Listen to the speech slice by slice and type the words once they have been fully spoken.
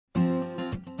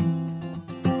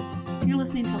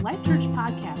listening to Life Church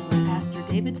Podcast with Pastor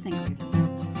David Sinclair.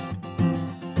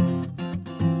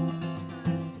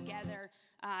 Together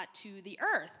to the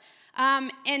earth.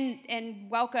 And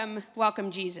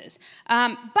welcome Jesus.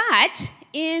 But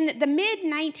in the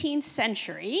mid-19th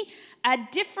century, a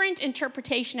different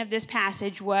interpretation of this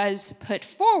passage was put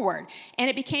forward, and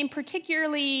it became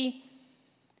particularly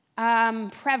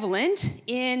prevalent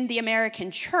in the American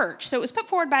church. So it was put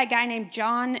forward by a guy named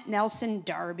John Nelson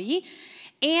Darby,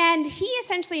 and he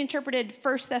essentially interpreted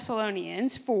 1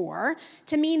 Thessalonians 4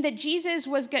 to mean that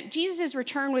Jesus'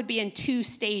 return would be in two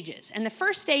stages, and the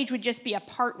first stage would just be a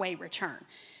partway return.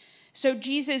 So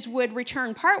Jesus would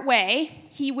return partway.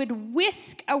 He would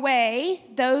whisk away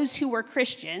those who were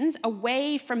Christians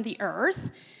away from the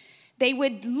earth. They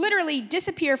would literally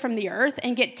disappear from the earth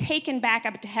and get taken back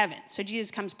up to heaven. So Jesus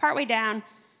comes partway down.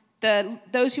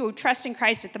 Those who trust in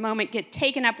Christ at the moment get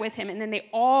taken up with him, and then they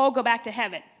all go back to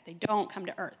heaven. They don't come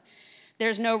to earth.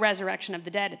 There's no resurrection of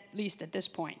the dead, at least at this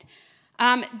point.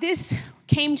 This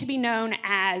came to be known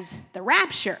as the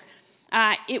rapture.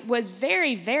 It was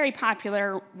very, very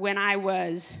popular when I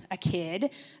was a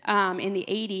kid in the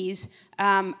 80s,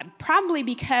 probably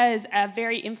because a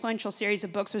very influential series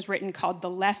of books was written called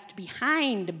the Left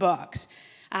Behind books.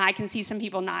 I can see some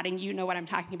people nodding. You know what I'm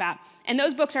talking about. And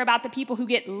those books are about the people who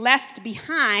get left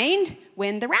behind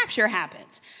when the rapture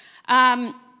happens.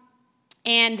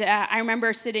 And I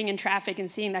remember sitting in traffic and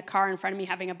seeing that car in front of me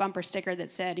having a bumper sticker that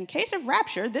said, "In case of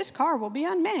rapture, this car will be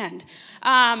unmanned."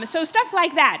 So stuff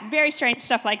like that, very strange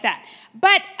stuff like that.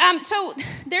 But so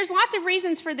there's lots of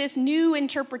reasons for this new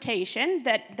interpretation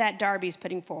that Darby's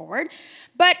putting forward.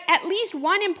 But at least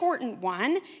one important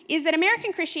one is that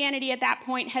American Christianity at that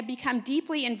point had become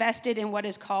deeply invested in what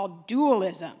is called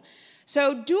dualism.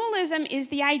 So dualism is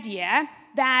the idea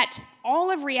that all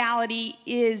of reality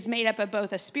is made up of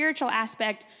both a spiritual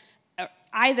aspect,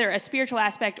 either a spiritual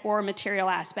aspect or a material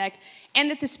aspect, and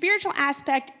that the spiritual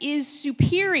aspect is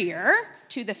superior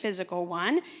to the physical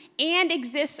one and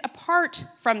exists apart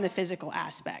from the physical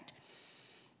aspect.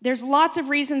 There's lots of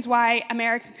reasons why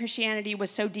American Christianity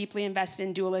was so deeply invested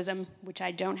in dualism, which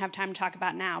I don't have time to talk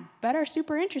about now, but are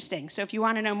super interesting. So if you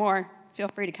want to know more, feel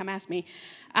free to come ask me.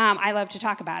 I love to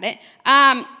talk about it.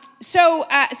 So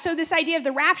this idea of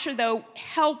the rapture, though,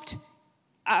 helped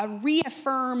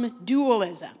reaffirm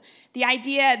dualism. The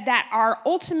idea that our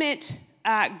ultimate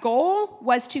goal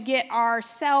was to get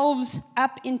ourselves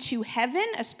up into heaven,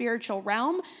 a spiritual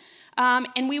realm,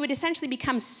 and we would essentially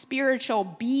become spiritual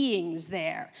beings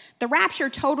there. The rapture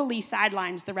totally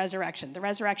sidelines the resurrection. The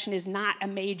resurrection is not a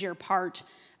major part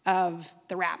of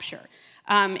the rapture.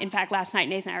 In fact, last night,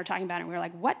 Nathan and I were talking about it, and we were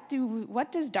like,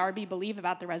 what does Darby believe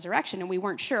about the resurrection? And we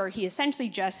weren't sure. He essentially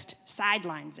just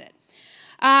sidelines it.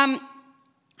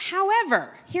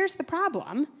 However, here's the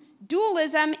problem.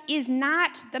 Dualism is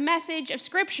not the message of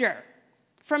Scripture.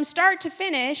 From start to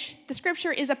finish, the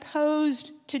Scripture is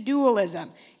opposed to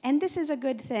dualism, and this is a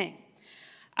good thing.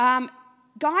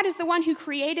 God is the one who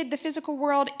created the physical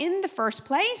world in the first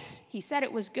place. He said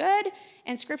it was good,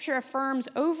 and Scripture affirms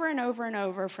over and over and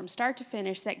over from start to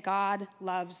finish that God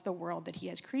loves the world that he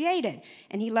has created,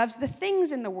 and he loves the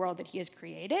things in the world that he has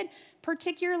created,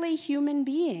 particularly human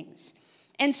beings.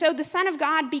 And so the Son of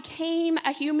God became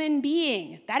a human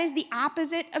being. That is the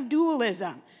opposite of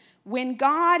dualism. When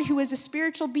God, who is a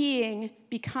spiritual being,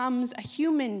 becomes a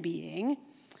human being,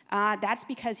 that's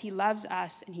because he loves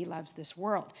us and he loves this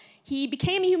world. He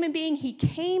became a human being. He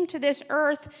came to this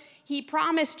earth. He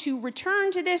promised to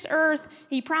return to this earth.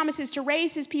 He promises to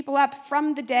raise his people up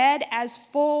from the dead as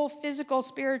full physical,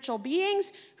 spiritual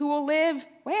beings who will live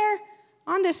where?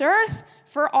 On this earth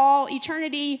for all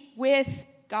eternity with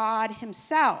God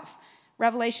himself.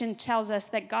 Revelation tells us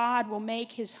that God will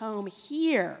make his home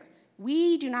here.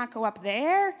 We do not go up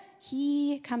there.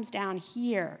 He comes down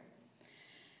here.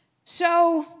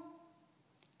 So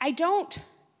I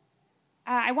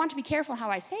want to be careful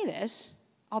how I say this,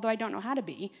 although I don't know how to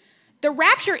be. The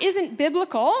rapture isn't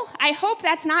biblical. I hope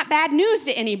that's not bad news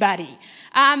to anybody.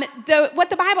 What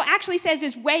the Bible actually says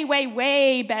is way, way,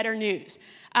 way better news.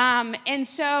 And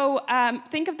so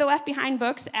think of the Left Behind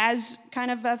books as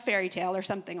kind of a fairy tale or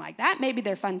something like that. Maybe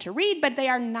they're fun to read, but they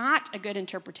are not a good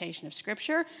interpretation of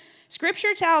Scripture.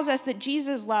 Scripture tells us that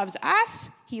Jesus loves us.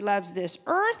 He loves this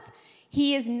earth.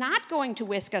 He is not going to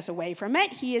whisk us away from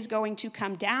it. He is going to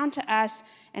come down to us,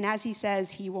 and as he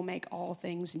says, he will make all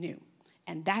things new.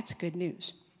 And that's good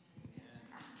news.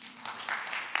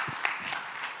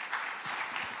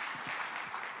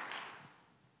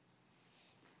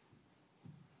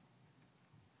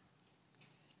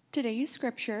 Today's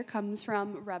scripture comes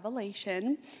from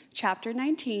Revelation chapter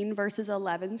 19, verses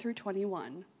 11 through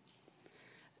 21.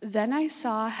 Then I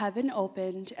saw heaven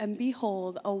opened, and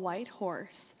behold, a white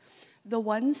horse. The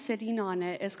one sitting on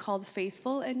it is called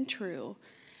Faithful and True,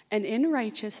 and in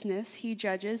righteousness he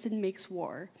judges and makes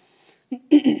war.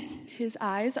 His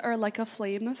eyes are like a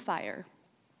flame of fire.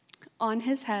 On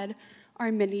his head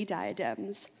are many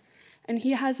diadems, and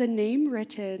he has a name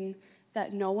written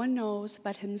that no one knows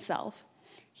but himself.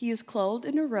 He is clothed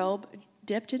in a robe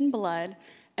dipped in blood,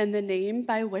 and the name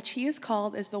by which he is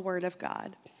called is the Word of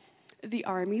God. The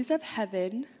armies of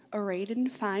heaven, arrayed in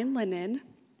fine linen,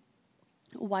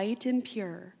 white and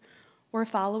pure, were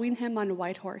following him on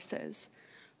white horses.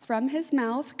 From his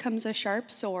mouth comes a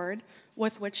sharp sword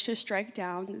with which to strike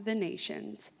down the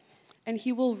nations, and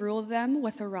he will rule them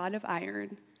with a rod of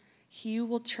iron. He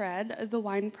will tread the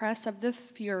winepress of the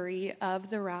fury of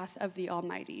the wrath of the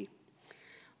Almighty.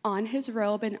 On his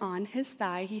robe and on his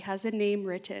thigh he has a name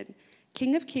written,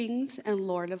 King of Kings and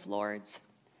Lord of Lords.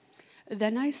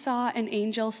 Then I saw an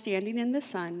angel standing in the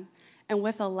sun, and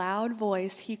with a loud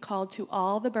voice he called to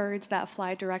all the birds that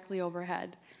fly directly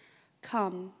overhead,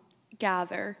 "Come,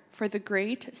 gather for the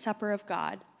great supper of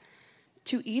God,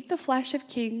 to eat the flesh of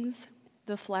kings,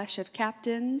 the flesh of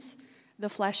captains, the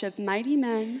flesh of mighty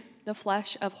men, the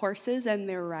flesh of horses and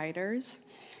their riders,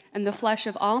 and the flesh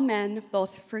of all men,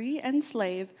 both free and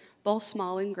slave, both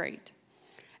small and great."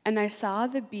 And I saw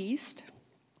the beast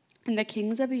and the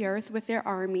kings of the earth with their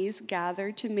armies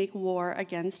gathered to make war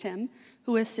against him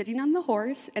who is sitting on the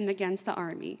horse and against the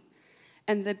army.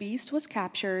 And the beast was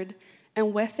captured,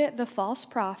 and with it the false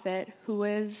prophet who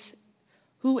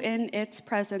in its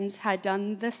presence had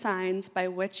done the signs by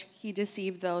which he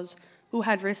deceived those who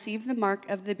had received the mark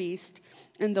of the beast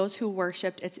and those who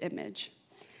worshipped its image.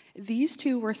 These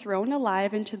two were thrown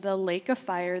alive into the lake of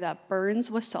fire that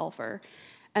burns with sulfur,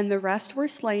 and the rest were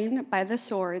slain by the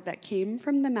sword that came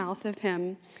from the mouth of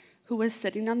him who was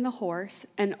sitting on the horse,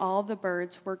 and all the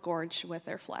birds were gorged with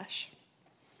their flesh.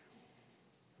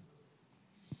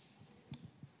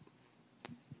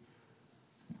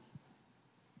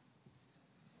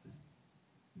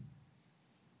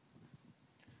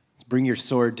 Let's bring your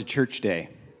sword to church day.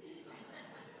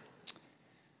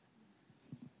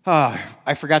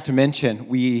 I forgot to mention,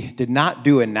 we did not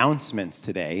do announcements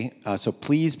today, so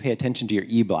please pay attention to your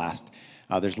e-blast.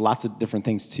 There's lots of different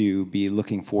things to be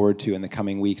looking forward to in the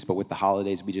coming weeks, but with the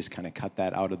holidays, we just kind of cut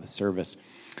that out of the service.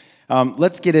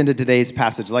 Let's get into today's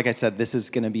passage. Like I said, this is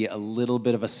going to be a little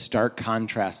bit of a stark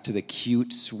contrast to the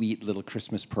cute, sweet little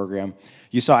Christmas program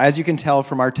you saw, as you can tell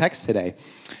from our text today.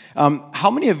 How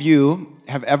many of you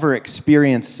have ever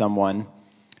experienced someone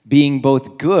being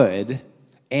both good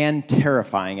and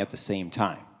terrifying at the same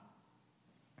time?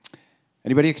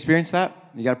 Anybody experience that?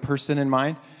 You got a person in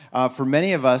mind? For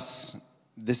many of us,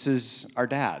 this is our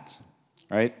dads,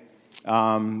 right?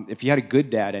 If you had a good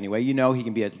dad anyway, you know he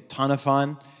can be a ton of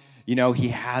fun. You know he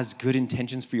has good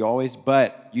intentions for you always,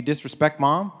 but you disrespect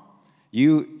mom,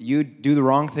 you do the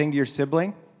wrong thing to your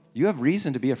sibling, you have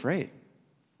reason to be afraid,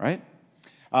 right?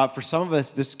 For some of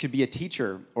us, this could be a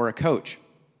teacher or a coach.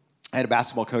 I had a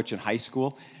basketball coach in high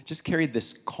school, just carried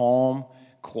this calm,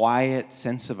 quiet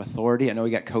sense of authority. I know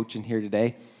we got coach in here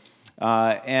today.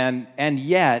 And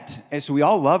so we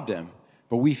all loved him,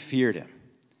 but we feared him.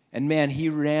 And man, he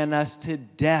ran us to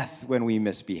death when we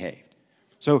misbehaved.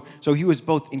 So he was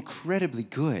both incredibly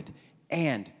good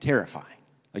and terrifying.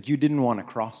 Like you didn't want to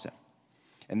cross him.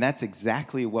 And that's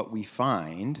exactly what we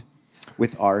find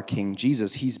with our King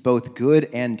Jesus. He's both good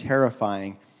and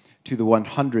terrifying to the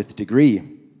 100th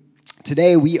degree.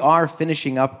 Today, we are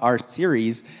finishing up our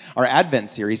series, our Advent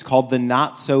series, called The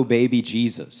Not So Baby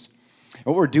Jesus.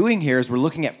 What we're doing here is we're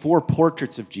looking at 4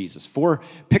 portraits of Jesus, 4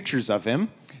 pictures of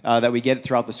him that we get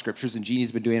throughout the scriptures, and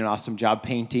Jeannie's been doing an awesome job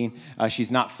painting.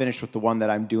 She's not finished with the one that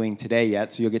I'm doing today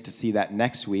yet, so you'll get to see that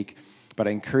next week, but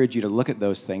I encourage you to look at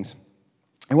those things.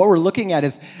 And what we're looking at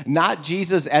is not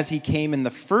Jesus as he came in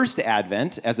the first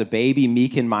Advent, as a baby,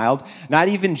 meek and mild, not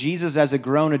even Jesus as a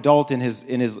grown adult in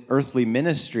his earthly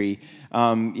ministry,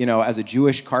 as a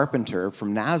Jewish carpenter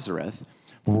from Nazareth,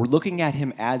 but we're looking at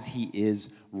him as he is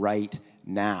right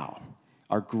now.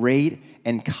 Our great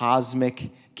and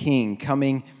cosmic King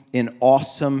coming in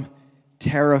awesome,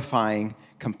 terrifying,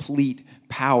 complete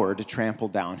power to trample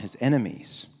down his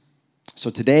enemies. So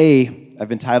today,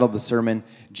 I've entitled the sermon,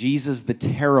 Jesus the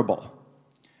Terrible.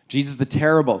 Jesus the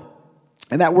Terrible.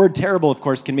 And that word terrible, of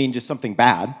course, can mean just something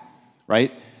bad,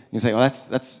 right? You say, well,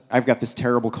 that's I've got this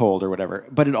terrible cold or whatever.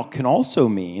 But it can also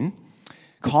mean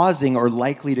causing or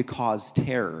likely to cause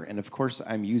terror. And of course,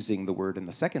 I'm using the word in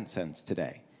the second sense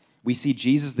today. We see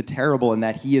Jesus the Terrible in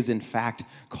that he is in fact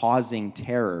causing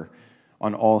terror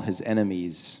on all his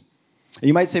enemies. And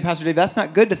you might say, Pastor Dave, that's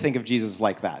not good to think of Jesus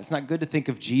like that. It's not good to think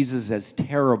of Jesus as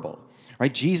terrible,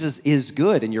 right? Jesus is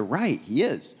good, and you're right, he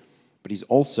is. But he's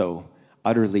also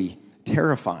utterly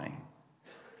terrifying.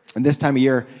 And this time of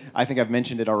year, I think I've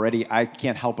mentioned it already, I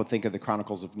can't help but think of the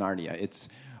Chronicles of Narnia. It's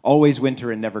always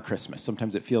winter and never Christmas.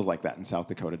 Sometimes it feels like that in South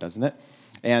Dakota, doesn't it?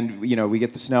 And, we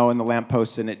get the snow and the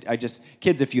lampposts, and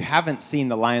kids, if you haven't seen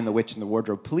The Lion, the Witch, and the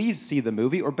Wardrobe, please see the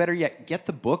movie, or better yet, get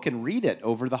the book and read it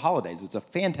over the holidays. It's a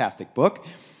fantastic book.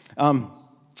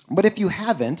 But if you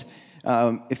haven't,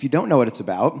 if you don't know what it's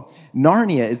about,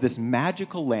 Narnia is this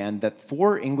magical land that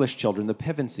 4 English children, the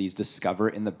Pevensies, discover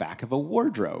in the back of a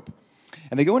wardrobe.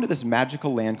 And they go into this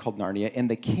magical land called Narnia, and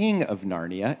the king of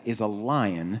Narnia is a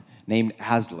lion named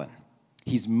Aslan.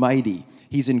 He's mighty.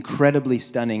 He's incredibly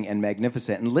stunning and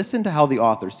magnificent. And listen to how the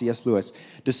author, C.S. Lewis,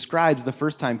 describes the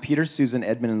first time Peter, Susan,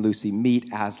 Edmund, and Lucy meet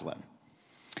Aslan.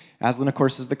 Aslan, of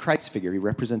course, is the Christ figure. He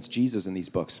represents Jesus in these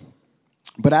books.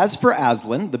 But as for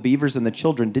Aslan, the beavers and the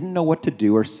children didn't know what to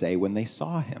do or say when they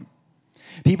saw him.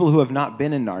 People who have not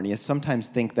been in Narnia sometimes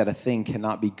think that a thing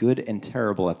cannot be good and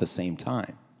terrible at the same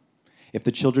time. If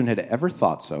the children had ever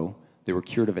thought so, they were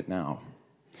cured of it now.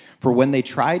 For when they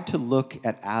tried to look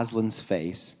at Aslan's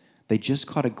face, they just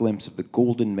caught a glimpse of the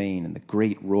golden mane and the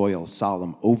great, royal,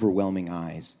 solemn, overwhelming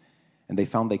eyes, and they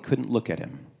found they couldn't look at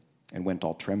him and went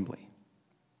all trembly.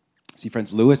 See,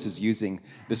 friends, Lewis is using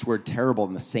this word terrible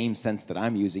in the same sense that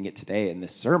I'm using it today in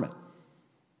this sermon.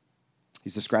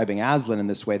 He's describing Aslan in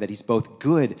this way, that he's both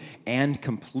good and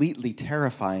completely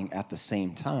terrifying at the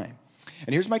same time.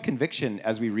 And here's my conviction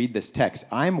as we read this text.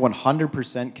 I'm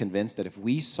 100% convinced that if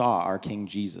we saw our King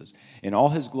Jesus in all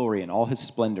his glory and all his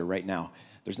splendor right now,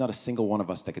 there's not a single one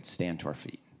of us that could stand to our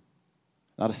feet.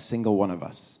 Not a single one of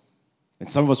us. And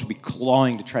some of us would be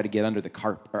clawing to try to get under the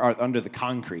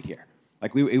concrete here.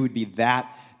 Like it would be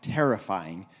that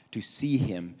terrifying to see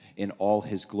him in all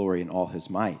his glory and all his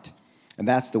might. And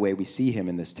that's the way we see him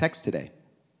in this text today.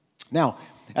 Now,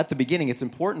 at the beginning, it's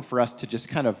important for us to just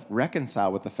kind of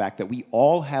reconcile with the fact that we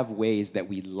all have ways that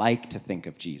we like to think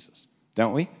of Jesus,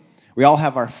 don't we? We all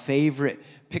have our favorite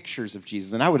pictures of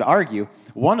Jesus. And I would argue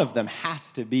one of them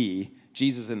has to be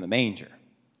Jesus in the manger,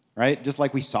 right? Just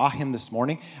like we saw him this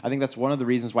morning. I think that's one of the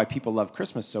reasons why people love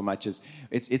Christmas so much is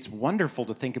it's wonderful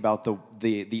to think about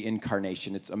the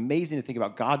incarnation. It's amazing to think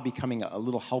about God becoming a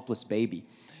little helpless baby.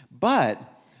 But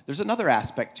there's another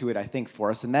aspect to it, I think, for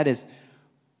us, and that is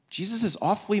Jesus is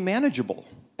awfully manageable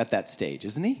at that stage,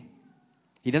 isn't he?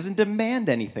 He doesn't demand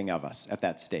anything of us at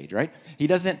that stage, right? He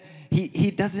doesn't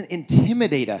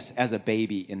intimidate us as a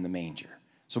baby in the manger.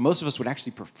 So most of us would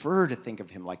actually prefer to think of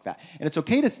him like that. And it's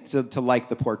okay to like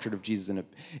the portrait of Jesus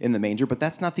in the manger, but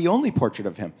that's not the only portrait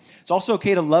of him. It's also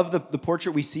okay to love the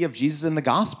portrait we see of Jesus in the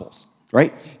Gospels,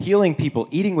 right? Healing people,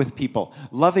 eating with people,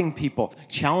 loving people,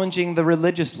 challenging the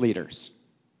religious leaders,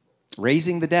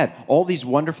 raising the dead, all these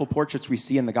wonderful portraits we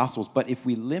see in the Gospels. But if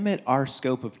we limit our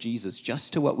scope of Jesus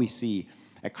just to what we see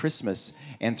at Christmas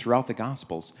and throughout the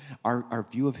Gospels, our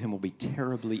view of him will be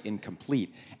terribly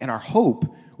incomplete, and our hope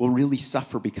will really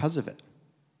suffer because of it.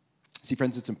 See,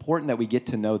 friends, it's important that we get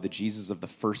to know the Jesus of the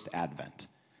first Advent,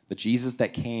 the Jesus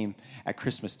that came at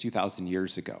Christmas 2,000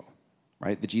 years ago,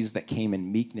 right? The Jesus that came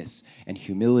in meekness and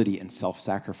humility and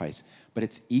self-sacrifice. But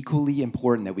it's equally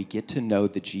important that we get to know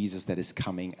the Jesus that is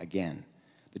coming again,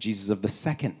 the Jesus of the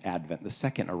second Advent, the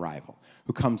second arrival,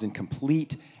 who comes in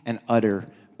complete and utter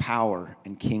power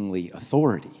and kingly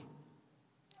authority.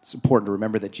 It's important to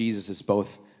remember that Jesus is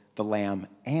both the Lamb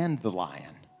and the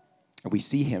Lion, and we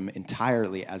see him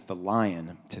entirely as the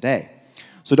Lion today.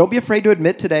 So don't be afraid to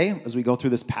admit today, as we go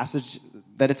through this passage,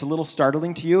 that it's a little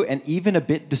startling to you and even a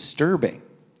bit disturbing.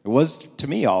 It was to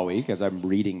me all week as I'm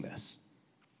reading this.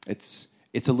 It's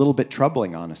a little bit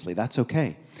troubling, honestly. That's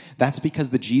okay. That's because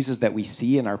the Jesus that we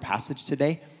see in our passage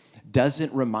today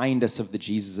doesn't remind us of the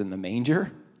Jesus in the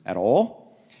manger at all.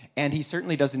 And he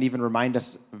certainly doesn't even remind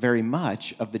us very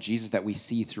much of the Jesus that we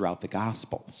see throughout the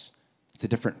Gospels. It's a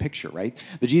different picture, right?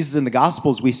 The Jesus in the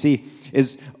Gospels we see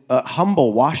is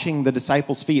humble, washing the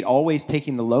disciples' feet, always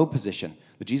taking the low position.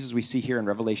 The Jesus we see here in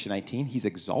Revelation 19, he's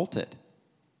exalted.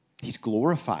 He's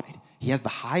glorified. He has the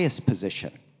highest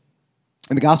position.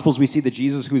 In the Gospels, we see the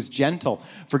Jesus who is gentle,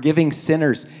 forgiving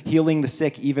sinners, healing the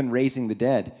sick, even raising the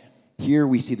dead. Here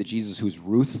we see the Jesus who's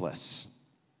ruthless,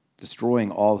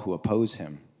 destroying all who oppose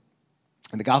him.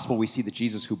 In the Gospel, we see the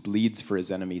Jesus who bleeds for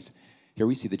his enemies. Here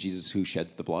we see the Jesus who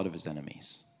sheds the blood of his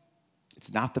enemies.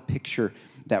 It's not the picture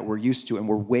that we're used to, and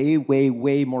we're way, way,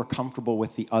 way more comfortable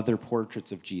with the other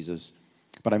portraits of Jesus.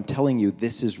 But I'm telling you,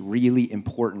 this is really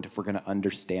important if we're going to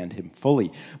understand him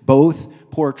fully. Both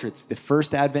portraits, the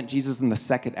first Advent Jesus and the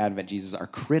second Advent Jesus, are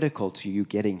critical to you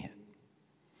getting it.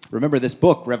 Remember, this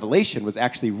book, Revelation, was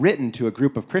actually written to a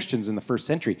group of Christians in the first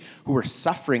century who were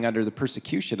suffering under the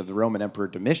persecution of the Roman Emperor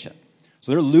Domitian.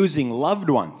 So they're losing loved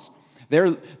ones.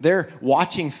 They're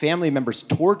watching family members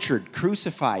tortured,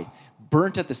 crucified,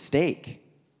 burnt at the stake.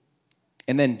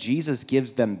 And then Jesus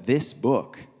gives them this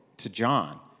book to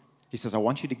John. He says, I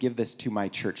want you to give this to my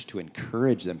church to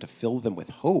encourage them, to fill them with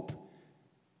hope.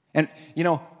 And,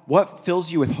 what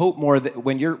fills you with hope more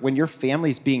when your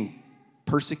family's being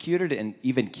persecuted and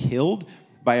even killed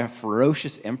by a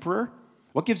ferocious emperor?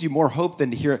 What gives you more hope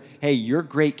than to hear, hey, your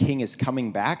great king is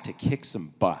coming back to kick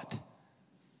some butt?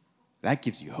 That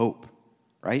gives you hope,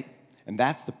 right? And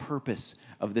that's the purpose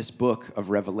of this book of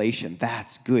Revelation.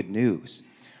 That's good news.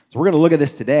 So we're going to look at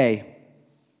this today.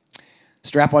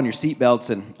 Strap on your seatbelts,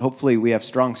 and hopefully we have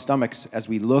strong stomachs as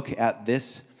we look at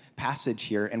this passage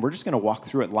here. And we're just going to walk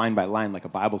through it line by line like a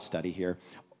Bible study here,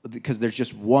 because there's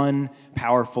just one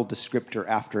powerful descriptor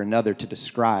after another to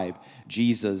describe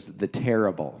Jesus the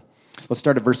terrible. Let's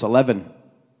start at verse 11.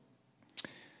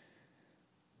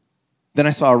 Then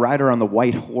I saw a rider on the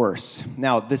white horse.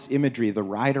 Now, this imagery, the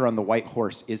rider on the white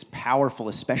horse, is powerful,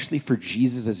 especially for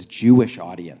Jesus' Jewish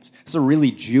audience. It's a really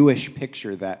Jewish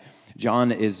picture that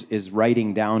John is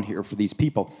writing down here for these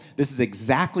people. This is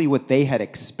exactly what they had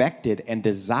expected and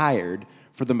desired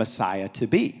for the Messiah to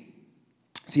be.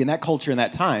 See, in that culture, in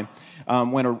that time,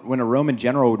 when a Roman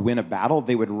general would win a battle,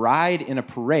 they would ride in a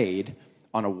parade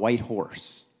on a white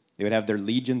horse. They would have their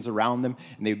legions around them,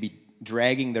 and they would be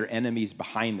dragging their enemies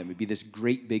behind them. It would be this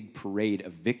great big parade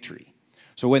of victory.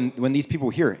 So when these people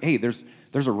hear, hey, there's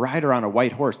a rider on a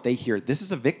white horse, they hear, this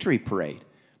is a victory parade.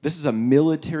 This is a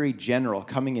military general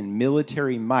coming in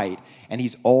military might, and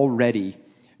he's already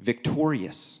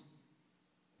victorious.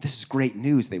 This is great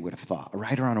news, they would have thought. A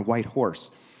rider on a white horse.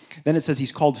 Then it says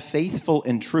he's called faithful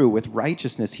and true. With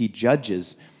righteousness he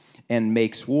judges and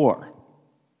makes war.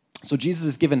 So Jesus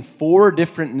is given 4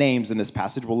 different names in this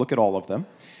passage. We'll look at all of them.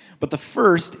 But the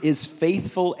first is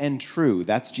faithful and true.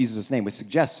 That's Jesus' name, which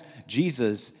suggests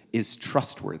Jesus is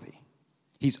trustworthy.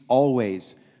 He's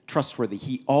always trustworthy.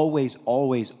 He always,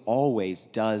 always, always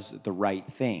does the right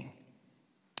thing.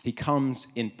 He comes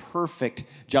in perfect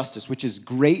justice, which is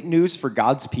great news for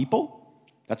God's people.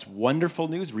 That's wonderful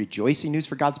news, rejoicing news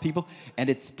for God's people. And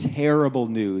it's terrible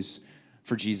news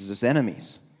for Jesus'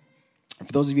 enemies. And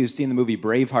for those of you who've seen the movie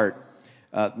Braveheart,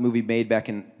 movie made back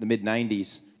in the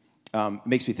mid-90s, it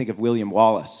makes me think of William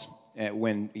Wallace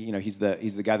when he's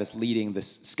the guy that's leading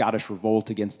this Scottish revolt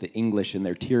against the English and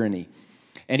their tyranny.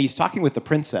 And he's talking with the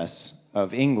Princess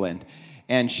of England,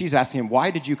 and she's asking him,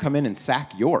 why did you come in and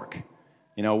sack York?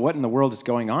 What in the world is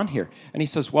going on here? And he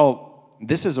says, well,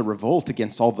 this is a revolt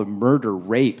against all the murder,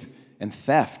 rape, and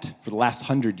theft for the last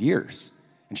 100 years.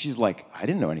 And she's like, I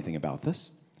didn't know anything about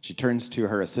this. She turns to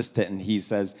her assistant, and he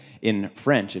says in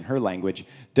French, in her language,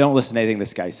 don't listen to anything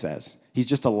this guy says. He's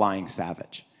just a lying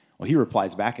savage. Well, he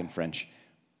replies back in French,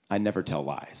 I never tell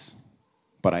lies,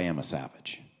 but I am a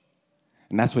savage.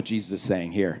 And that's what Jesus is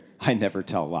saying here. I never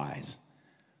tell lies,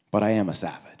 but I am a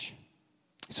savage.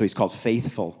 So he's called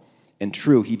faithful and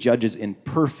true. He judges in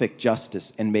perfect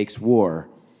justice and makes war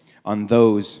on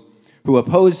those who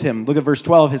oppose him. Look at verse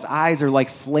 12. His eyes are like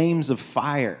flames of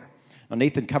fire. Now,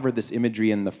 Nathan covered this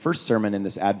imagery in the first sermon in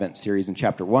this Advent series in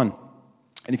chapter 1.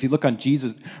 And if you look on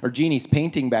Jeannie's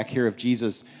painting back here of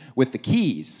Jesus with the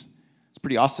keys, it's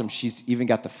pretty awesome. She's even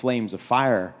got the flames of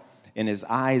fire in his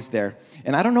eyes there.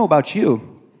 And I don't know about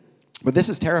you, but this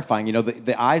is terrifying.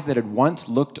 The eyes that had once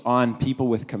looked on people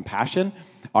with compassion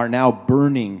are now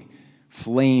burning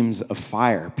flames of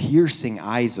fire, piercing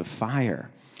eyes of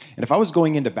fire. And if I was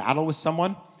going into battle with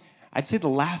someone, I'd say the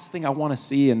last thing I want to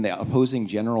see in the opposing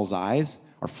general's eyes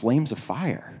are flames of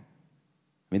fire.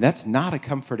 I mean, that's not a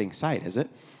comforting sight, is it?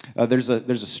 There's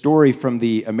a story from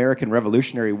the American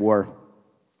Revolutionary War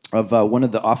of one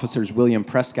of the officers, William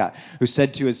Prescott, who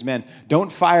said to his men,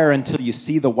 don't fire until you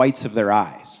see the whites of their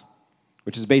eyes,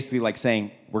 which is basically like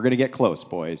saying, we're going to get close,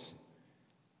 boys.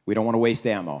 We don't want to waste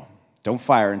ammo. Don't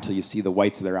fire until you see the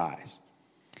whites of their eyes.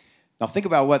 Now think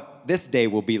about what this day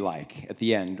will be like at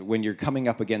the end when you're coming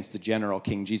up against the general,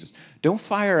 King Jesus. Don't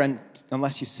fire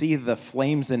unless you see the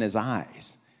flames in his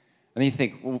eyes. And then you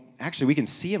think, well, actually, we can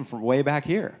see him from way back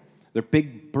here. They're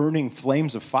big burning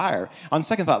flames of fire. On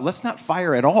second thought, let's not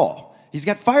fire at all. He's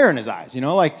got fire in his eyes,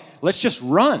 let's just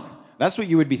run. That's what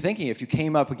you would be thinking if you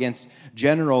came up against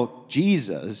General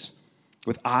Jesus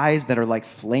with eyes that are like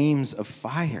flames of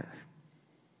fire.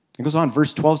 It goes on,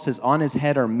 verse 12 says, on his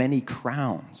head are many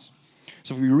crowns.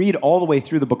 So if we read all the way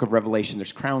through the book of Revelation,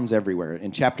 there's crowns everywhere.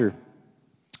 In chapter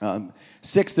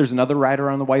 6, there's another rider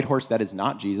on the white horse. That is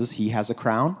not Jesus. He has a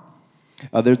crown.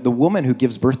 The woman who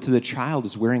gives birth to the child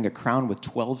is wearing a crown with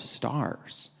 12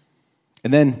 stars.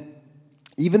 And then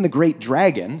even the great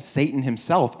dragon, Satan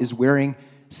himself, is wearing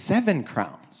 7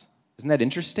 crowns. Isn't that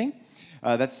interesting?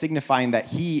 That's signifying that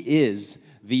he is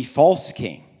the false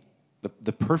king,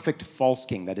 the perfect false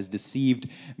king that has deceived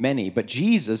many. But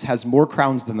Jesus has more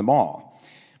crowns than them all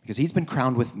because he's been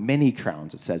crowned with many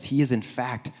crowns. It says he is in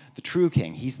fact the true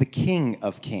king. He's the King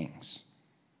of kings.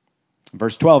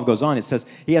 Verse 12 goes on. It says,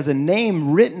 he has a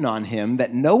name written on him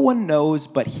that no one knows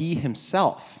but he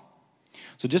himself.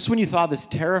 So just when you thought this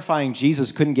terrifying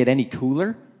Jesus couldn't get any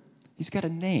cooler, he's got a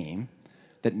name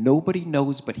that nobody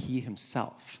knows but he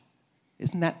himself.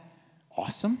 Isn't that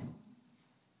awesome?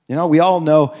 You know, we all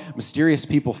know mysterious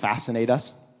people fascinate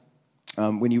us.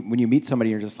 When you meet somebody,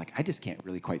 you're just like, I just can't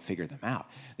really quite figure them out.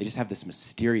 They just have this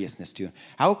mysteriousness to them.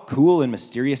 How cool and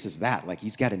mysterious is that? Like,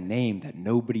 he's got a name that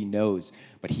nobody knows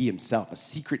but he himself, a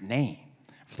secret name.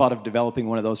 I've thought of developing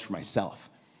one of those for myself.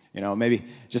 You know, maybe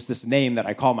just this name that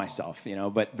I call myself, you know.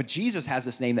 But Jesus has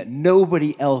this name that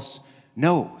nobody else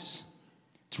knows.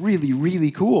 It's really,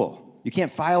 really cool. You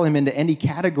can't file him into any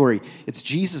category. It's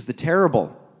Jesus the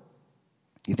terrible.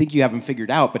 You think you have him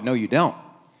figured out, but no, you don't.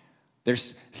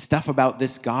 There's stuff about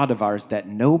this God of ours that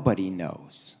nobody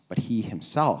knows, but he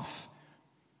himself.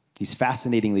 He's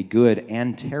fascinatingly good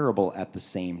and terrible at the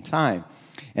same time.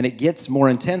 And it gets more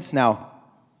intense now.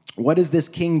 What is this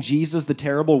King Jesus the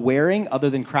terrible wearing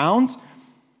other than crowns?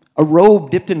 A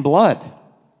robe dipped in blood,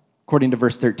 according to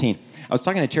verse 13. I was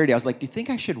talking to Charity. I was like, do you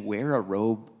think I should wear a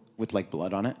robe with like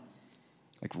blood on it?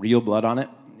 Like real blood on it?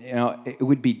 You know, it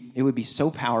would be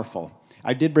so powerful.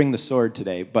 I did bring the sword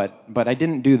today, but I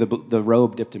didn't do the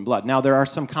robe dipped in blood. Now, there are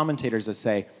some commentators that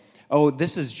say, oh,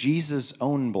 this is Jesus'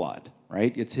 own blood,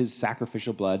 right? It's his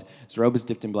sacrificial blood. His robe is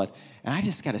dipped in blood. And I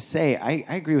just got to say, I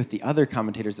agree with the other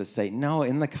commentators that say, no,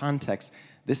 in the context,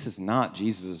 this is not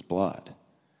Jesus' blood.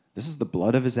 This is the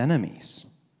blood of his enemies,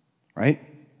 right?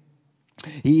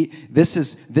 This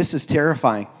is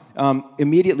terrifying.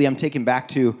 Immediately, I'm taken back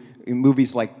to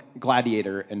movies like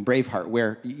Gladiator and Braveheart,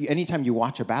 where anytime you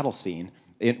watch a battle scene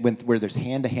where there's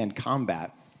hand-to-hand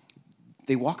combat,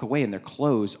 they walk away and their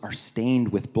clothes are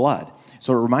stained with blood.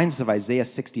 So it reminds us of Isaiah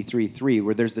 63:3,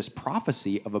 where there's this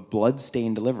prophecy of a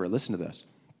blood-stained deliverer. Listen to this.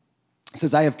 It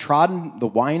says, I have trodden the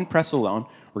winepress alone.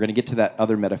 We're going to get to that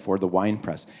other metaphor, the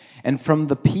winepress. And from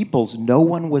the peoples, no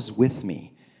one was with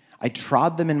me. I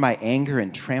trod them in my anger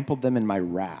and trampled them in my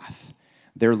wrath.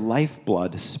 Their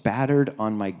lifeblood spattered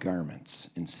on my garments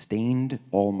and stained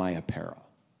all my apparel.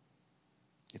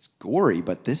 It's gory,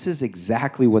 but this is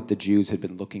exactly what the Jews had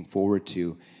been looking forward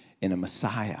to in a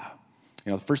Messiah.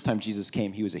 You know, the first time Jesus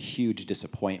came, he was a huge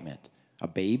disappointment. A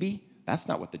baby? That's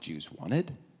not what the Jews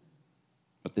wanted.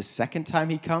 But the second time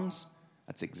he comes,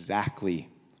 that's exactly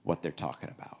what they're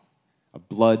talking about. A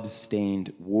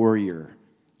blood-stained warrior,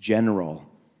 general,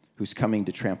 who's coming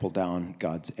to trample down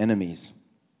God's enemies.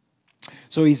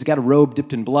 So he's got a robe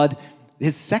dipped in blood.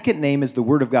 His second name is the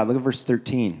Word of God. Look at verse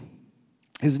 13.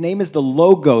 His name is the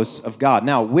Logos of God.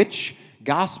 Now, which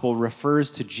gospel refers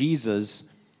to Jesus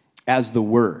as the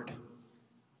Word?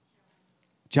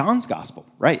 John's gospel,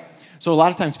 right? So a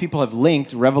lot of times people have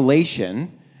linked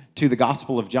Revelation to the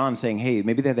Gospel of John, saying, hey,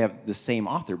 maybe they have the same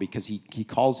author because he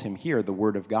calls him here the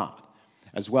Word of God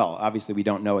as well. Obviously, we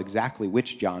don't know exactly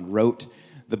which John wrote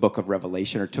the book of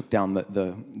Revelation or took down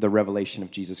the revelation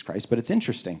of Jesus Christ, but it's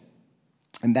interesting.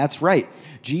 And that's right.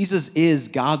 Jesus is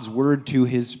God's word to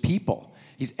his people.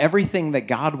 He's everything that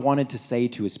God wanted to say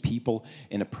to his people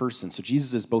in a person. So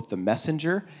Jesus is both the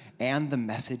messenger and the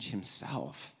message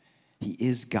himself. He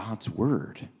is God's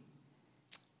word.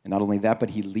 And not only that,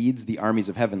 but he leads the armies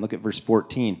of heaven. Look at verse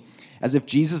 14. As if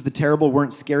Jesus the terrible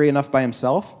weren't scary enough by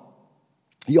himself,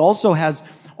 he also has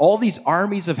all these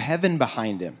armies of heaven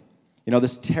behind him. You know,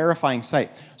 this terrifying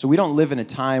sight. So we don't live in a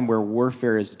time where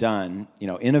warfare is done, you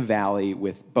know, in a valley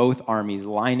with both armies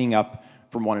lining up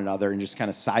from one another and just kind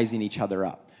of sizing each other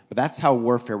up. But that's how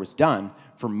warfare was done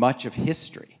for much of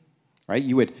history, right?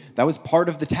 That was part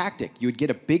of the tactic. You would get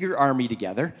a bigger army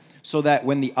together so that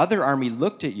when the other army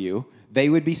looked at you, they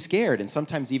would be scared and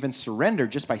sometimes even surrender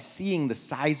just by seeing the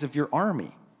size of your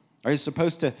army. Right? It's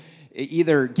supposed to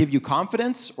either give you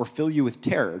confidence or fill you with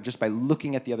terror just by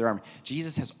looking at the other army.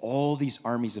 Jesus has all these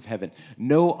armies of heaven.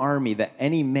 No army that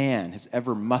any man has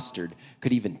ever mustered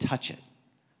could even touch it.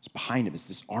 It's behind him. It's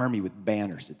this army with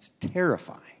banners. It's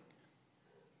terrifying.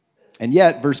 And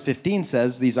yet, verse 15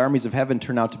 says, these armies of heaven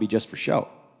turn out to be just for show.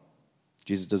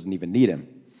 Jesus doesn't even need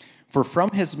him. For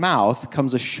from his mouth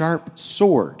comes a sharp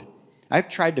sword. I've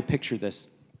tried to picture this.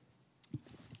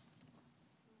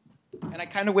 And I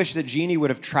kind of wish that Jeannie would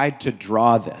have tried to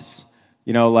draw this.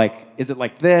 like, is it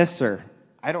like this? Or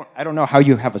I don't know how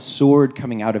you have a sword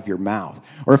coming out of your mouth.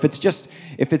 Or if it's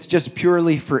just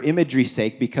purely for imagery's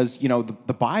sake, because,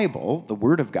 the Bible, the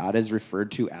Word of God, is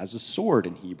referred to as a sword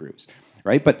in Hebrews,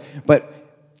 right?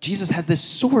 But Jesus has this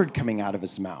sword coming out of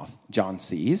his mouth, John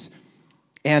sees,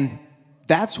 and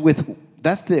that's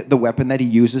the weapon that he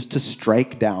uses to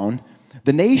strike down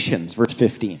the nations, verse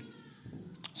 15.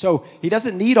 So he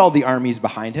doesn't need all the armies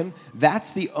behind him.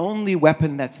 That's the only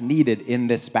weapon that's needed in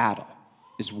this battle,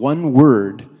 is one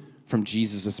word from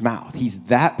Jesus' mouth. He's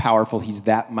that powerful. He's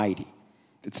that mighty.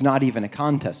 It's not even a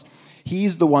contest.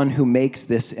 He's the one who makes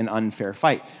this an unfair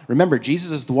fight. Remember,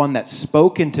 Jesus is the one that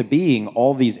spoke into being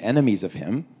all these enemies of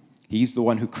him. He's the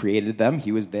one who created them.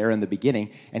 He was there in the beginning,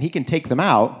 and he can take them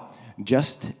out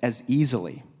just as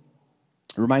easily.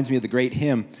 It reminds me of the great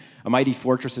hymn, "A Mighty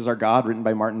Fortress is Our God," written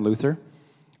by Martin Luther.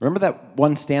 Remember that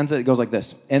one stanza? It goes like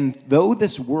this: "And though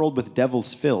this world with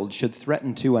devils filled should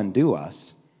threaten to undo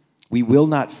us, we will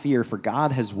not fear, for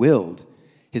God has willed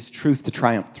his truth to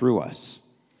triumph through us.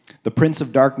 The prince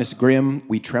of darkness grim,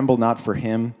 we tremble not for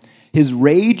him. His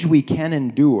rage we can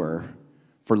endure,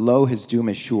 for lo, his doom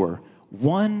is sure.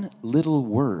 One little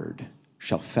word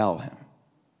shall fell him."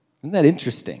 Isn't that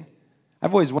interesting?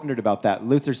 I've always wondered about that.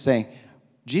 Luther's saying,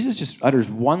 Jesus just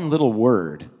utters one little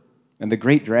word, and the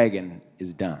great dragon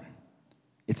is done.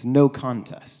 It's no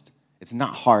contest. It's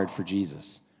not hard for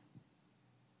Jesus.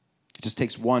 It just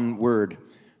takes one word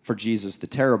for Jesus, the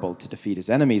terrible, to defeat his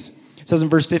enemies. It says in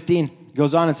verse 15, it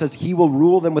goes on and says, "He will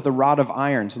rule them with a rod of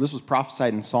iron." So this was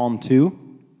prophesied in Psalm 2.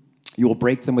 "You will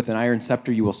break them with an iron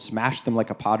scepter. You will smash them like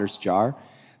a potter's jar."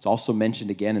 It's also mentioned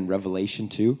again in Revelation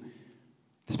 2.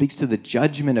 It speaks to the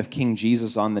judgment of King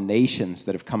Jesus on the nations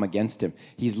that have come against him.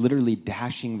 He's literally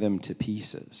dashing them to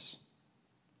pieces.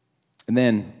 And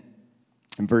then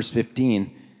in verse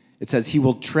 15, it says, "He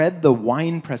will tread the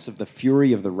winepress of the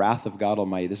fury of the wrath of God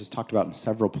Almighty." This is talked about in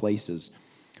several places.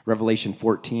 Revelation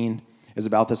 14 is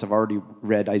about this. I've already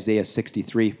read Isaiah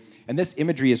 63. And this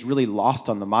imagery is really lost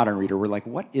on the modern reader. We're like,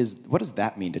 what does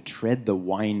that mean, to tread the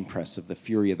winepress of the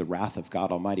fury of the wrath of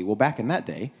God Almighty? Well, back in that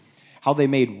day, how they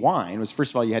made wine was,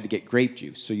 first of all, you had to get grape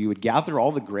juice. So you would gather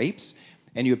all the grapes,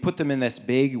 and you would put them in this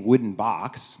big wooden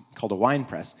box called a wine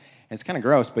press. And it's kind of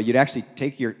gross, but you'd actually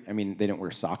take they didn't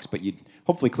wear socks, but you'd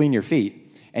hopefully clean your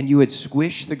feet, and you would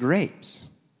squish the grapes,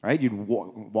 right? You'd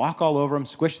walk all over them,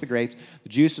 squish the grapes. The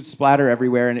juice would splatter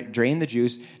everywhere, and it drained the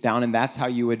juice down, and that's how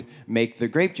you would make the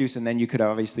grape juice, and then you could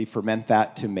obviously ferment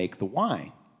that to make the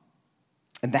wine.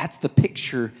 And that's the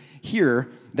picture here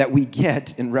that we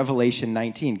get in Revelation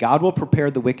 19. God will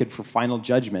prepare the wicked for final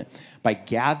judgment by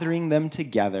gathering them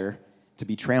together to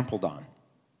be trampled on.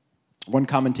 One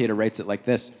commentator writes it like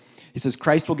this. He says,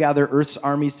 "Christ will gather earth's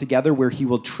armies together where he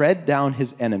will tread down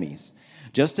his enemies.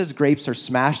 Just as grapes are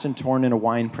smashed and torn in a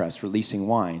winepress, releasing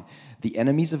wine, the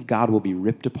enemies of God will be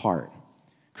ripped apart,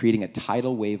 creating a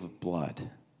tidal wave of blood."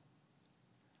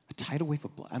 A tidal wave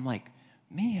of blood. I'm like,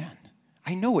 man,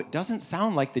 I know it doesn't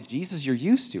sound like the Jesus you're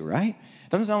used to, right? It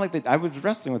doesn't sound like I was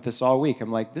wrestling with this all week.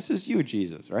 I'm like, this is you,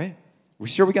 Jesus, right? We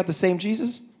sure we got the same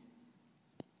Jesus?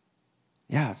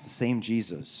 Yeah, it's the same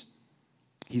Jesus.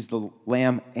 He's the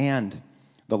lamb and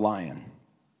the lion.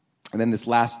 And then this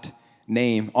last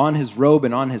name, on his robe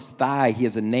and on his thigh, he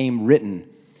has a name written,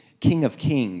 King of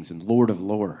Kings and Lord of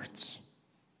Lords.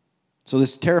 So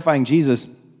this terrifying Jesus,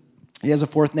 he has a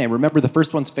fourth name. Remember, the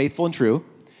first one's faithful and true.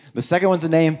 The second one's a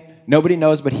name nobody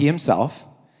knows but he himself.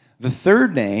 The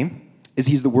third name is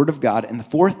he's the Word of God. And the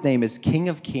fourth name is King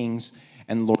of Kings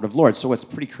and Lord of Lords. So what's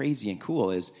pretty crazy and cool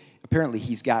is apparently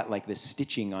he's got like this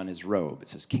stitching on his robe. It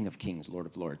says King of Kings, Lord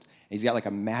of Lords. And he's got like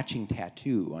a matching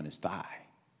tattoo on his thigh.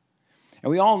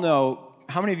 And we all know,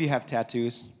 how many of you have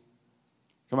tattoos?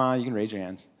 Come on, you can raise your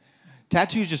hands.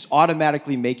 Tattoos just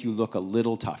automatically make you look a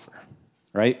little tougher,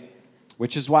 right?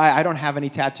 Which is why I don't have any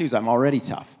tattoos. I'm already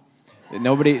tough.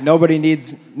 Nobody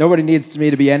needs me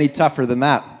to be any tougher than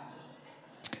that.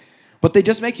 But they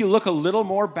just make you look a little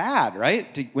more bad,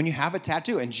 right? When you have a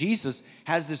tattoo. And Jesus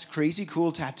has this crazy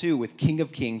cool tattoo with King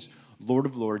of Kings, Lord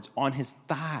of Lords on his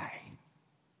thigh.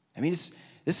 I mean,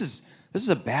 this is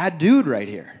a bad dude right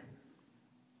here.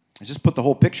 I just put the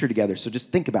whole picture together. So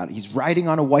just think about it. He's riding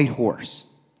on a white horse,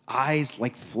 eyes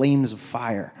like flames of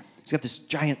fire. He's got this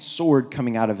giant sword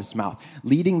coming out of his mouth,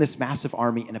 leading this massive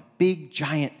army, and a big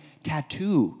giant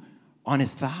tattoo on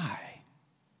his thigh.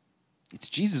 It's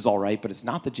Jesus, all right, but it's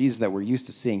not the Jesus that we're used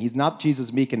to seeing. He's not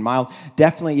Jesus meek and mild.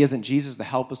 Definitely isn't Jesus the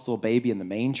helpless little baby in the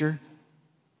manger.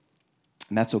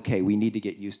 And that's okay. We need to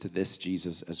get used to this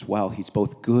Jesus as well. He's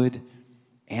both good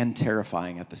and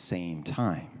terrifying at the same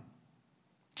time.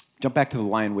 Jump back to the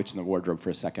Lion, Witch, and the Wardrobe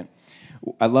for a second.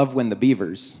 I love when the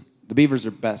beavers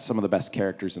are some of the best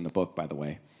characters in the book, by the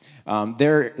way.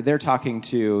 They're talking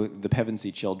to the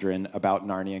Pevensey children about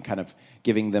Narnia and kind of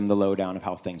giving them the lowdown of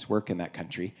how things work in that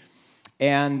country.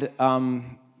 And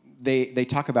they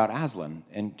talk about Aslan,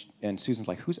 and Susan's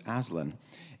like, "Who's Aslan?"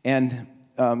 And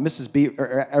Mrs.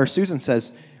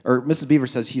 Beaver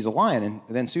says he's a lion, and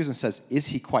then Susan says, "Is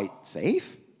he quite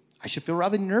safe? I should feel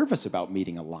rather nervous about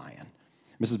meeting a lion."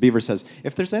 Mrs. Beaver says,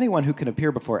 "If there's anyone who can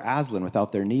appear before Aslan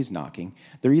without their knees knocking,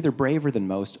 they're either braver than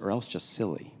most or else just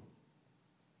silly."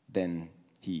 "Then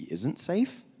he isn't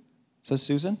safe?" says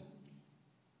Susan.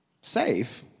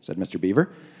 "Safe?" said Mr.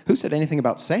 Beaver. "Who said anything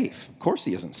about safe? Of course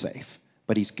he isn't safe.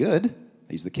 But he's good.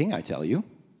 He's the king, I tell you."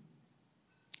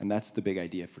 And that's the big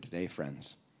idea for today,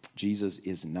 friends. Jesus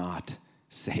is not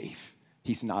safe.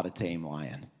 He's not a tame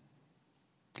lion.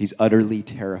 He's utterly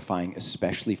terrifying,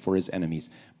 especially for his enemies,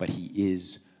 but he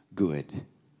is good.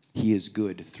 He is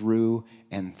good through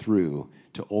and through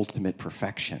to ultimate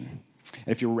perfection. And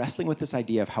if you're wrestling with this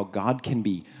idea of how God can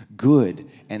be good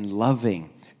and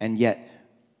loving and yet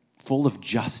full of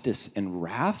justice and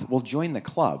wrath, well, join the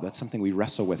club. That's something we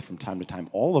wrestle with from time to time.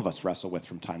 All of us wrestle with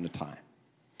from time to time.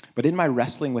 But in my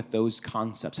wrestling with those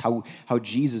concepts, how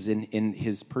Jesus in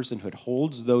his personhood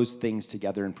holds those things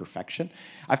together in perfection,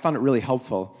 I found it really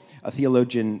helpful. A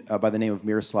theologian by the name of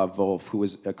Miroslav Volf, who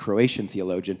was a Croatian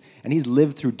theologian, and he's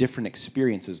lived through different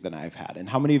experiences than I've had. And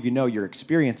how many of you know your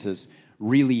experiences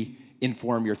really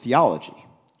inform your theology,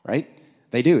 right?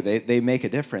 They do. They make a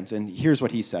difference. And here's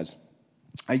what he says.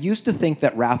 "I used to think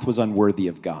that wrath was unworthy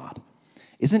of God.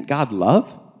 Isn't God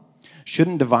love?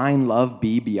 Shouldn't divine love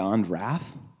be beyond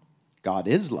wrath? God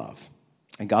is love,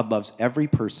 and God loves every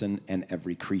person and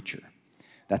every creature.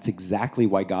 That's exactly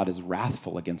why God is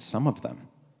wrathful against some of them.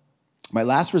 My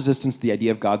last resistance to the idea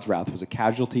of God's wrath was a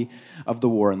casualty of the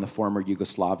war in the former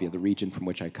Yugoslavia, the region from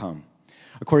which I come.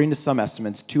 According to some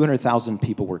estimates, 200,000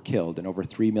 people were killed and over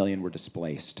 3 million were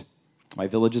displaced. My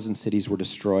villages and cities were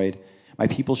destroyed, my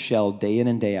people shelled day in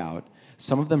and day out,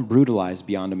 some of them brutalized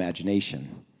beyond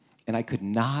imagination, and I could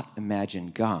not imagine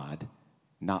God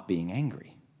not being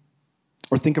angry.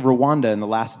 Or think of Rwanda in the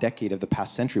last decade of the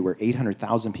past century, where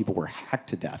 800,000 people were hacked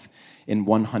to death in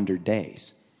 100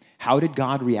 days. How did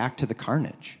God react to the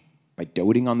carnage? By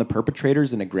doting on the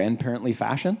perpetrators in a grandparently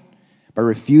fashion? By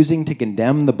refusing to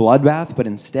condemn the bloodbath, but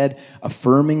instead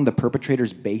affirming the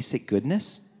perpetrators' basic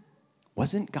goodness?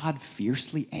 Wasn't God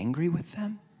fiercely angry with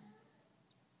them?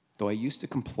 Though I used to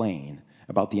complain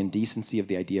about the indecency of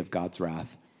the idea of God's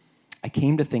wrath, I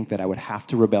came to think that I would have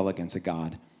to rebel against a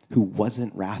God who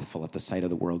wasn't wrathful at the sight of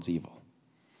the world's evil.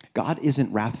 God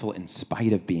isn't wrathful in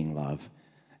spite of being love.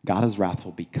 God is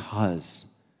wrathful because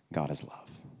God is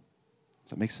love. Does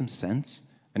that make some sense?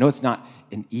 I know it's not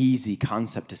an easy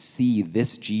concept to see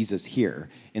this Jesus here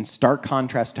in stark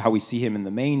contrast to how we see him in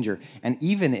the manger and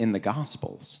even in the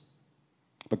Gospels.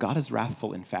 But God is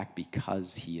wrathful, in fact,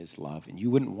 because he is love. And you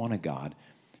wouldn't want a God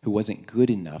who wasn't good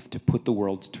enough to put the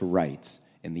world to rights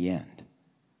in the end.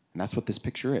 And that's what this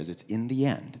picture is. It's in the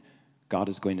end, God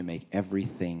is going to make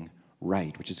everything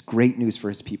right, which is great news for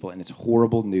his people, and it's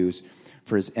horrible news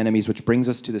for his enemies, which brings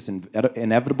us to this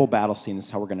inevitable battle scene. This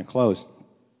is how we're going to close.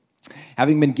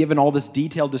 Having been given all this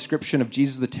detailed description of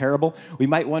Jesus the Terrible, we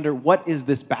might wonder, what is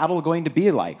this battle going to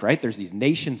be like, right? There's these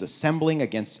nations assembling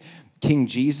against King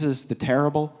Jesus the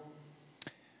Terrible.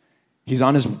 He's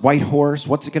on his white horse.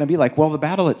 What's it going to be like? Well, the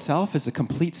battle itself is a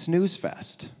complete snooze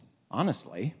fest.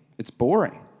 Honestly, it's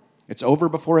boring. It's over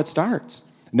before it starts.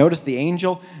 Notice the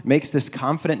angel makes this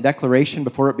confident declaration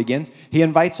before it begins. He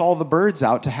invites all the birds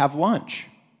out to have lunch.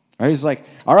 Right? He's like,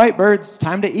 all right, birds, it's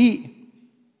time to eat.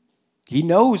 He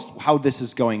knows how this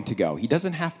is going to go. He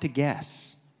doesn't have to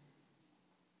guess.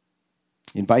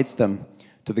 He invites them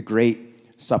to the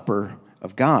great supper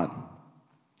of God.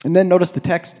 And then notice the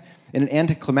text in an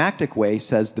anticlimactic way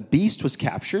says the beast was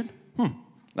captured.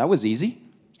 That was easy.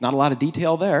 There's not a lot of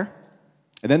detail there.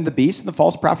 And then the beast and the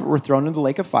false prophet were thrown into the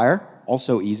lake of fire,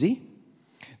 also easy.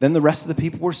 Then the rest of the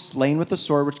people were slain with the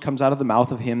sword which comes out of the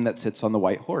mouth of him that sits on the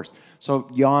white horse. So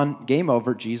yawn, game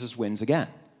over, Jesus wins again.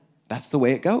 That's the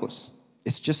way it goes.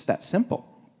 It's just that simple.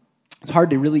 It's hard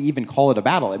to really even call it a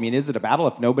battle. I mean, is it a battle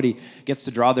if nobody gets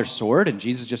to draw their sword and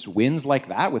Jesus just wins like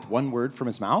that with one word from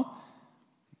his mouth?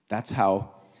 That's how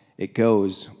it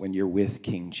goes when you're with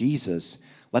King Jesus.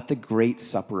 Let the great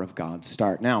supper of God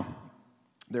start. Now,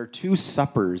 there are two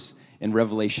suppers in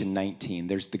Revelation 19.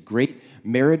 There's the great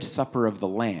marriage supper of the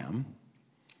Lamb,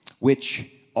 which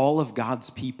all of God's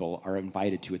people are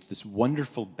invited to. It's this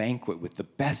wonderful banquet with the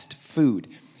best food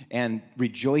and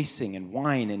rejoicing and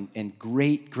wine and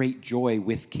great, great joy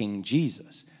with King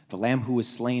Jesus. the Lamb who was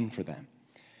slain for them.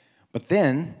 But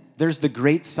then there's the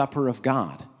great supper of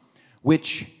God,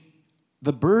 which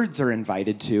the birds are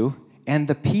invited to, and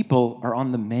the people are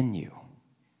on the menu.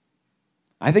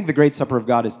 I think the Great Supper of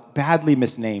God is badly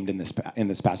misnamed in this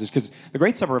passage, because the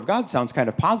Great Supper of God sounds kind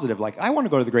of positive, like, I want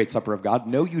to go to the Great Supper of God.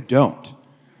 No, you don't.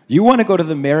 You want to go to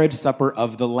the marriage supper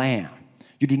of the Lamb.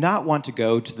 You do not want to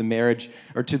go to the marriage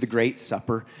or to the Great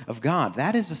Supper of God.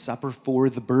 That is a supper for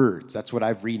the birds. That's what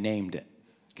I've renamed it,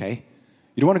 okay?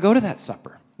 You don't want to go to that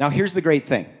supper. Now, here's the great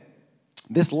thing.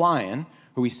 This lion,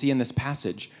 who we see in this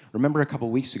passage, remember a couple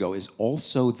weeks ago, is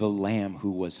also the Lamb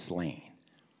who was slain.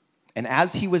 And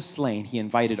as he was slain, he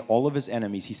invited all of his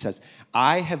enemies. He says,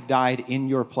 I have died in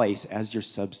your place as your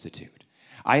substitute.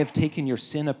 I have taken your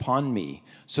sin upon me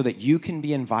so that you can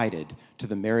be invited to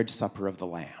the marriage supper of the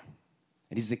Lamb.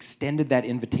 And he's extended that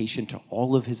invitation to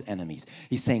all of his enemies.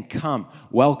 He's saying, come,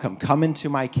 welcome, come into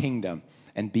my kingdom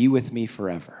and be with me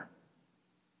forever.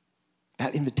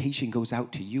 That invitation goes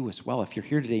out to you as well. If you're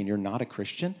here today and you're not a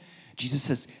Christian, Jesus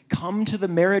says, come to the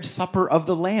marriage supper of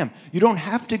the Lamb. You don't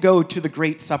have to go to the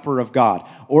great supper of God,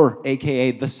 or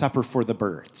AKA the supper for the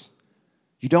birds.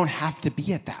 You don't have to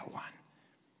be at that one.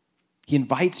 He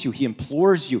invites you. He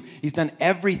implores you. He's done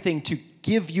everything to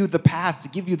give you the pass, to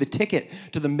give you the ticket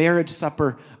to the marriage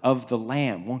supper of the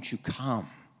Lamb. Won't you come?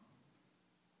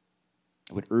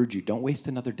 I would urge you, don't waste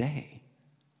another day.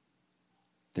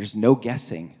 There's no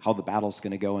guessing how the battle's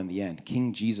going to go in the end.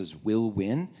 King Jesus will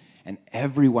win, and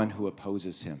everyone who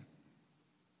opposes him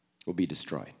will be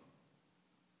destroyed.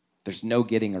 There's no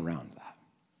getting around that.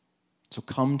 So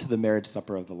come to the marriage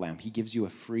supper of the Lamb. He gives you a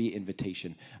free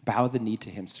invitation. Bow the knee to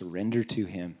him, surrender to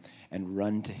him, and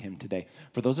run to him today.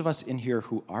 For those of us in here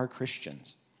who are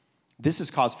Christians, this is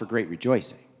cause for great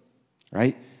rejoicing,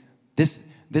 right? This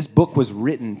book was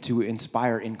written to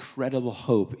inspire incredible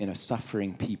hope in a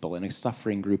suffering people, in a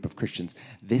suffering group of Christians.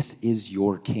 This is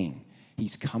your king.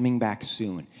 He's coming back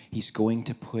soon. He's going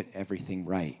to put everything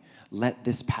right. Let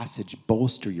this passage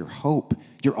bolster your hope.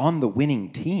 You're on the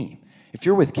winning team. If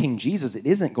you're with King Jesus, it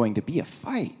isn't going to be a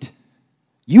fight.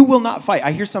 You will not fight.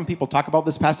 I hear some people talk about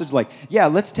this passage like, yeah,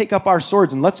 let's take up our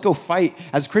swords and let's go fight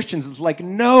as Christians. It's like,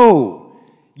 no,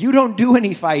 you don't do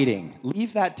any fighting.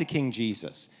 Leave that to King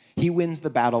Jesus. He wins the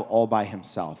battle all by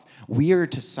himself. We are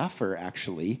to suffer,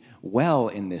 actually, well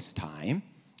in this time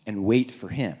and wait for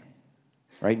him.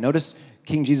 Right? Notice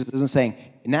King Jesus isn't saying,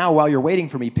 now while you're waiting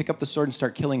for me, pick up the sword and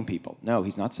start killing people. No,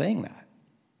 he's not saying that.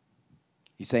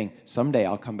 He's saying, someday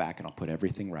I'll come back and I'll put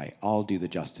everything right. I'll do the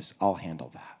justice. I'll handle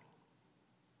that.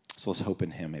 So let's hope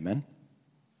in him. Amen?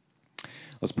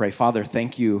 Let's pray. Father,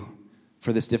 thank you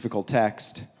for this difficult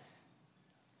text.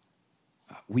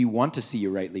 We want to see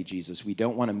you rightly, Jesus. We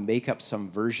don't want to make up some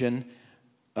version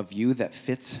of you that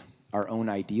fits our own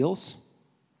ideals.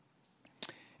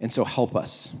 And so help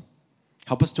us.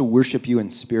 Help us to worship you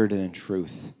in spirit and in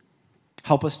truth.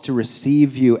 Help us to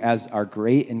receive you as our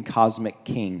great and cosmic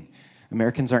King.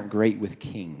 Americans aren't great with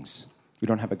kings. We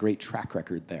don't have a great track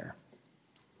record there.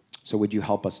 So would you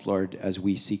help us, Lord, as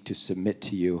we seek to submit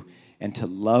to you and to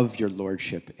love your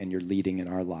lordship and your leading in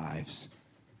our lives.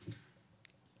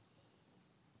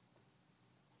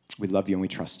 We love you and we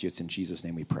trust you. It's in Jesus'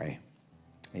 name we pray.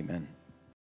 Amen.